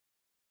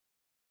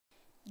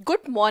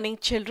Good morning,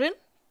 children.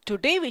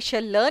 Today we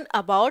shall learn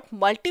about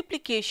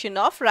multiplication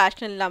of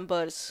rational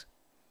numbers.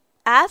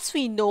 As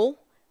we know,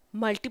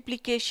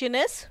 multiplication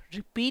is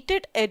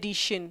repeated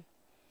addition.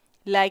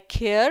 Like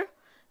here,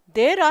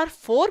 there are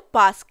 4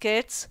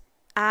 baskets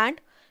and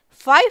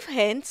 5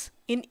 hens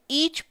in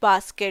each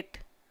basket,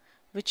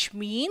 which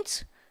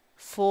means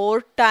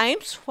 4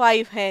 times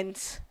 5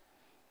 hens.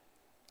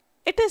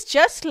 It is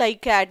just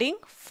like adding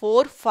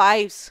 4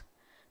 fives.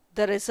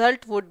 The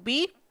result would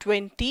be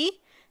 20,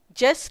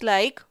 just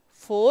like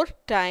 4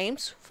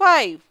 times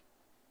 5.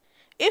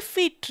 If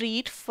we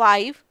treat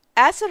 5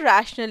 as a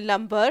rational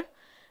number,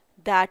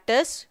 that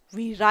is,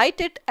 we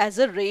write it as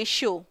a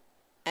ratio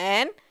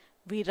and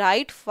we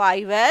write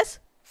 5 as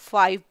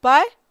 5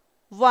 by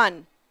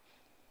 1.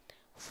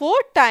 4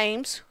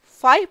 times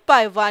 5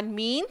 by 1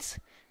 means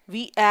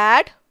we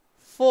add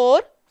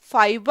 4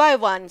 5 by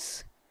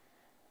 1s.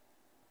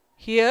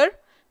 Here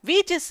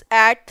we just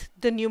add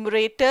the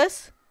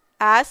numerators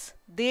as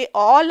they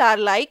all are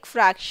like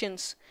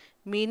fractions,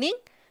 meaning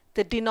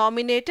the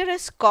denominator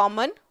is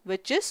common,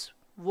 which is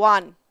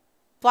 1.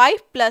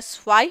 5 plus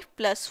 5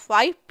 plus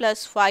 5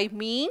 plus 5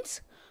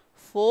 means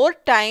 4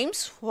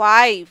 times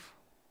 5,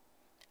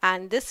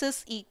 and this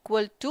is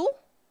equal to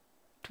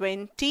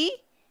 20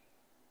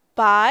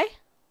 by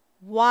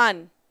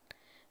 1,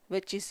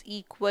 which is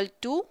equal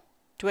to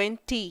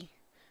 20.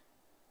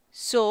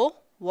 So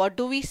what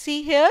do we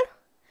see here?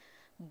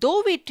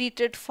 Though we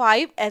treated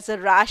 5 as a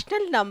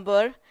rational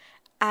number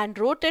and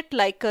wrote it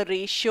like a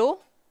ratio,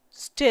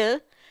 still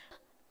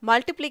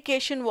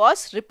multiplication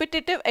was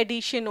repetitive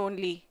addition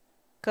only.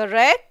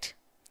 Correct?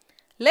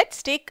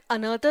 Let's take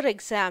another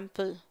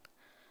example.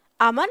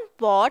 Aman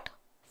bought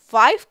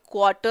 5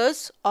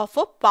 quarters of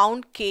a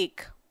pound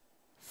cake.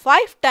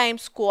 5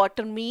 times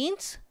quarter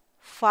means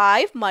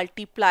 5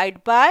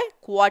 multiplied by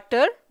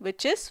quarter,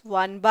 which is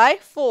 1 by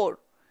 4.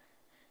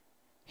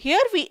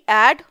 Here we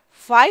add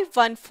 5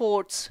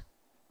 1/4.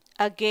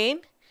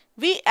 Again,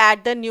 we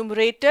add the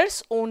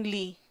numerators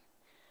only.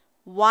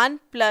 1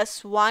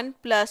 plus 1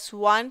 plus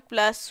 1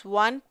 plus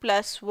 1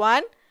 plus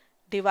 1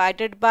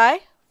 divided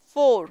by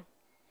 4.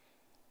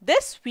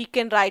 This we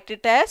can write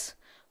it as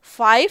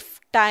 5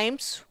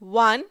 times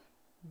 1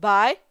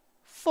 by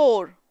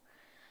 4.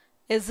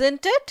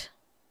 Isn't it?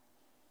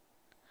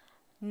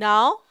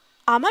 Now,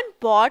 Aman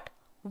bought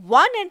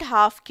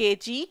 1.5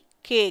 kg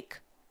cake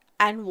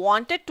and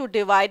wanted to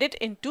divide it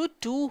into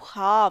 2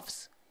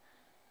 halves.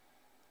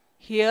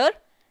 Here,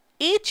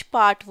 each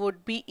part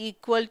would be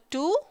equal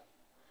to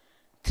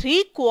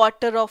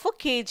 3/4 of a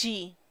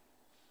kg.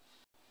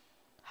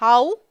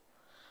 How?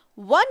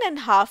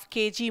 1.5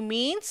 kg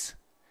means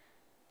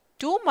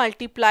 2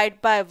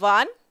 multiplied by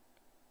 1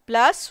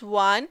 plus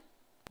 1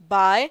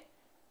 by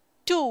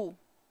 2,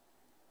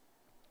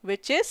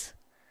 which is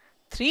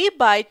 3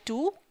 by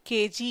 2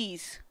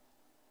 kgs.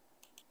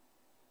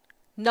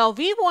 Now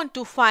we want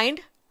to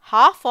find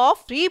half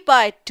of 3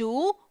 by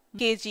 2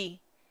 kg,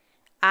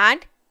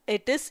 and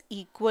it is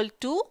equal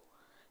to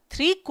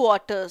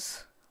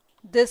 3/4.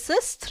 This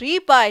is 3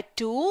 by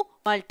 2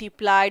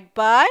 multiplied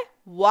by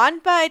 1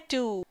 by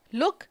 2.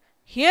 Look,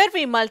 here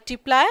we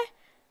multiply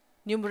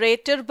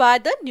numerator by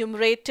the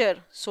numerator.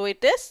 So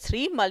it is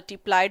 3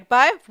 multiplied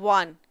by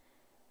 1,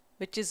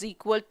 which is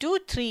equal to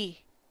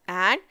 3.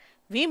 And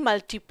we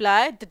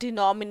multiply the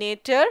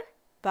denominator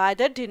by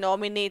the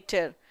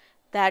denominator.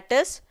 That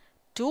is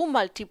 2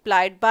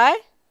 multiplied by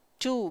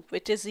 2,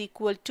 which is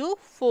equal to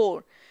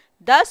 4.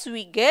 Thus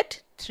we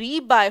get 3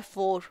 by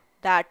 4,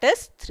 that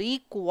is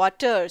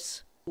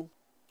 3/4.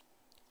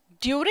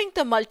 During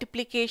the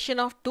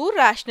multiplication of two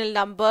rational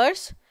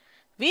numbers,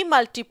 we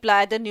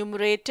multiply the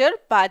numerator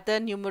by the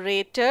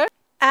numerator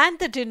and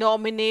the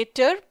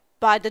denominator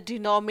by the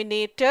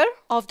denominator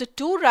of the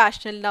two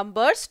rational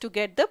numbers to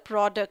get the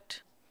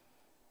product.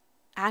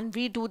 And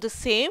we do the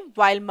same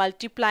while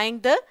multiplying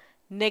the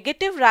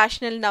negative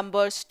rational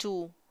numbers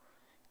too.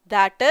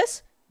 That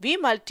is, we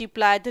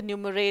multiply the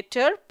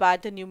numerator by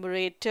the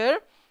numerator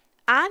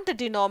and the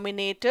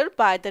denominator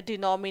by the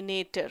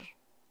denominator.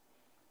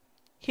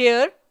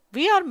 Here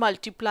we are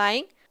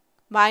multiplying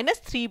minus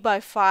 3 by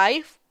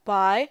 5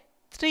 by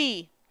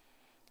 3.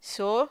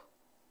 So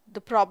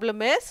the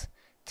problem is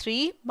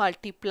 3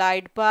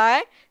 multiplied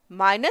by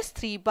minus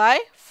 3 by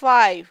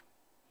 5.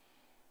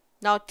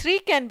 Now 3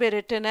 can be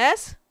written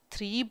as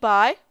 3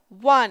 by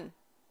 1.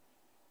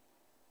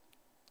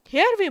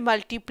 Here we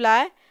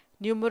multiply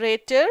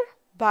numerator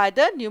by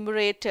the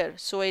numerator.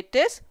 So it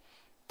is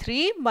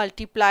 3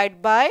 multiplied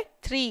by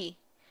 3,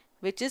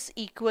 which is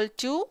equal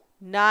to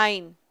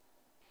 9.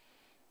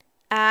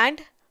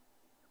 And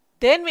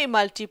then we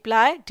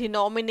multiply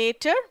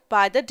denominator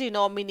by the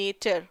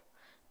denominator.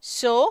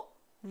 So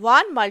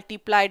 1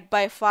 multiplied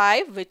by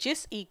 5, which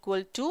is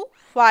equal to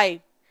 5.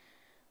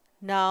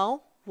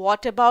 Now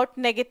what about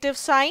negative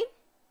sign?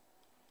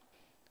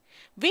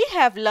 We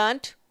have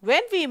learnt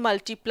when we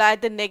multiply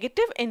the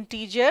negative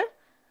integer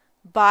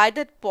by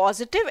the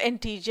positive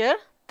integer,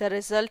 the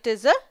result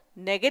is a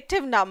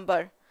negative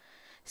number.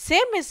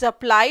 Same is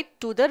applied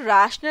to the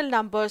rational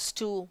numbers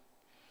too.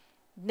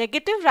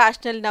 negative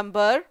rational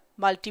number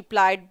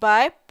multiplied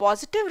by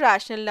positive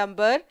rational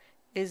number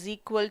is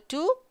equal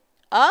to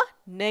a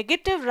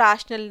negative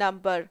rational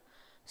number.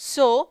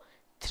 So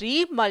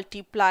 3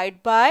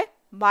 multiplied by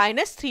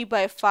minus 3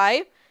 by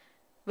 5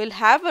 will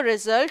have a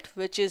result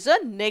which is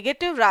a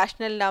negative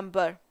rational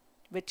number,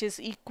 which is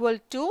equal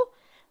to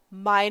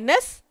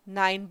minus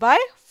 9 by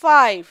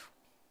 5.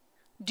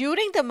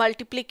 During the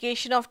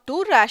multiplication of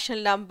two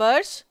rational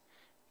numbers,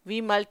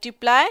 we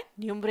multiply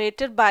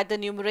numerator by the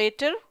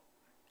numerator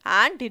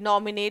and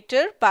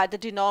denominator by the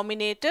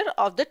denominator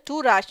of the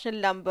two rational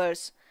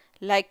numbers.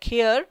 Like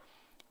here,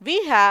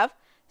 we have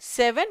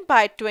 7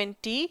 by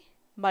 20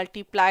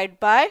 multiplied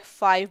by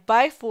 5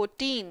 by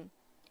 14.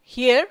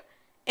 Here,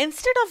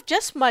 instead of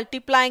just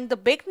multiplying the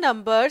big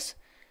numbers,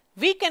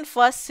 we can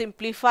first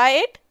simplify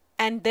it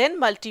and then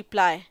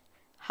multiply.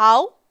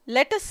 How?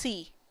 Let us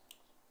see.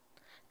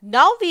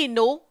 Now we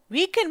know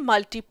we can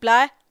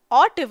multiply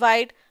or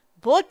divide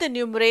both the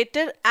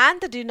numerator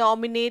and the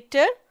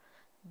denominator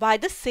by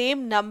the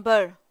same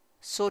number.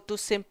 So to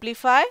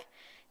simplify,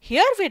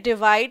 here we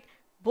divide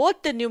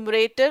both the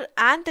numerator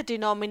and the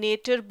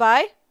denominator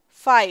by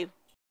 5.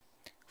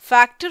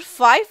 Factor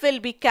 5 will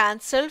be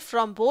cancelled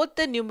from both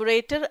the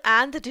numerator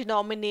and the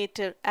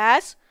denominator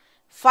as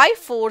 5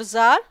 fours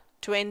are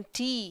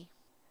 20.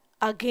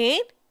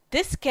 Again,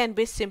 this can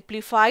be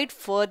simplified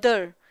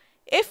further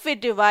if we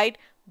divide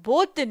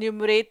both the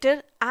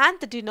numerator and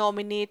the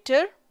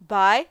denominator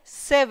by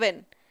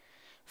 7.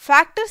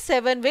 Factor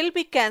 7 will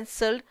be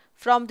cancelled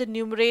from the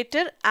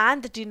numerator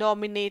and the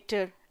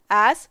denominator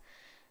as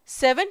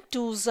 7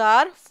 twos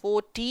are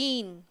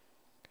 14.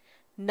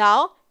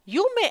 Now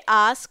you may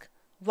ask,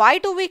 why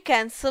do we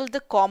cancel the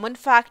common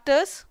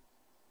factors?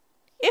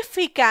 If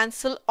we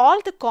cancel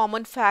all the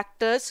common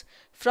factors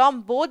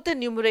from both the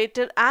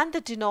numerator and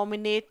the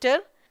denominator,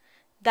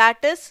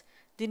 that is,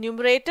 the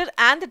numerator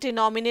and the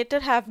denominator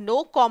have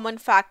no common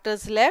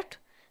factors left,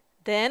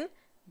 then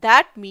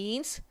that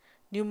means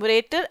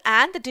numerator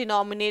and the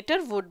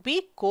denominator would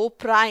be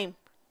co-prime.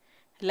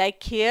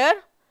 Like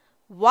here,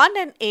 1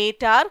 and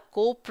 8 are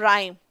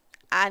co-prime,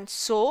 and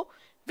so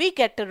we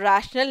get a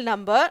rational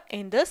number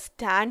in the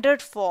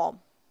standard form.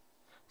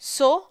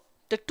 So,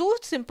 the two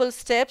simple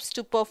steps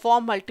to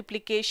perform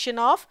multiplication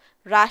of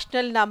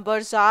rational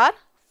numbers are: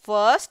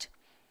 first,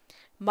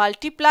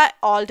 multiply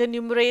all the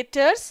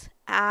numerators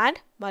and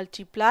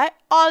multiply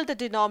all the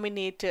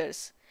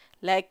denominators.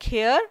 Like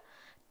here,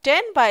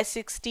 10 by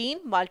 16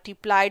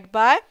 multiplied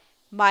by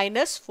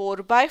minus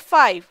 4 by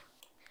 5.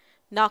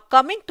 Now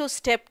coming to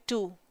step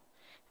 2,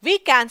 we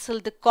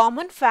cancel the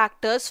common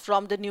factors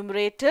from the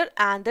numerator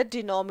and the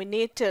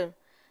denominator.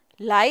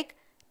 Like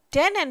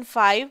 10 and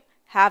 5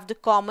 have the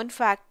common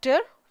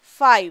factor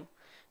 5.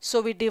 So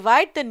we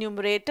divide the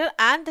numerator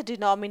and the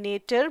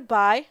denominator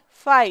by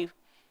 5.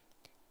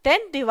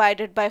 10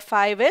 divided by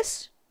 5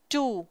 is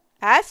 2,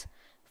 as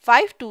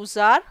 5 twos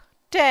are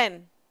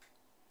 10.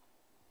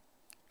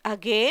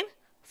 Again,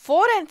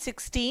 4 and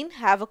 16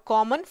 have a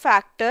common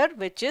factor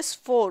which is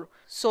 4.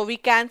 So we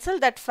cancel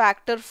that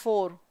factor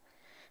 4.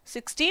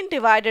 16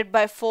 divided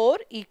by 4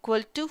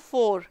 equal to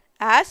 4,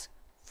 as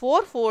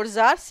 4 fours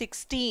are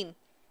 16.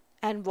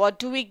 And what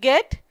do we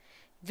get?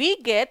 We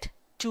get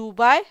 2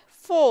 by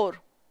 4.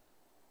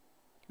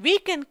 We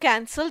can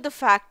cancel the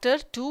factor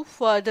 2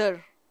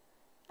 further,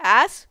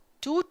 as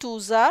 2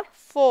 twos are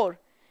 4.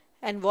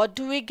 And what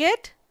do we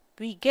get?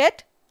 We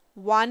get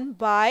 1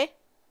 by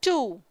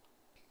 2.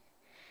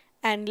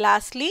 And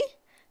lastly,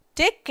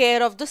 take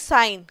care of the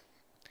sign.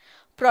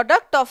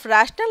 Product of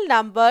rational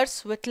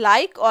numbers with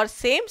like or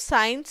same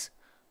signs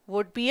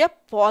would be a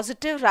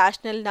positive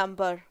rational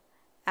number,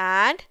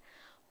 and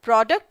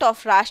product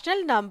of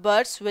rational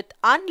numbers with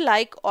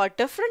unlike or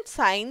different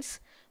signs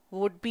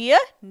would be a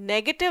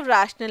negative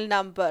rational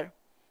number.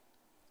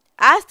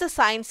 As the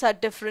signs are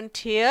different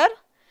here,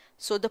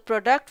 so the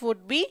product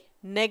would be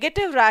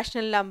negative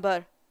rational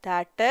number,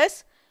 that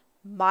is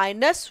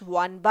minus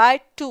 1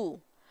 by 2.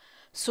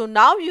 So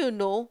now you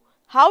know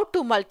how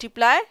to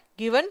multiply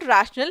given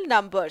rational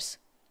numbers.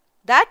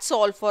 That's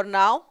all for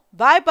now.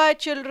 Bye bye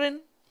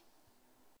children.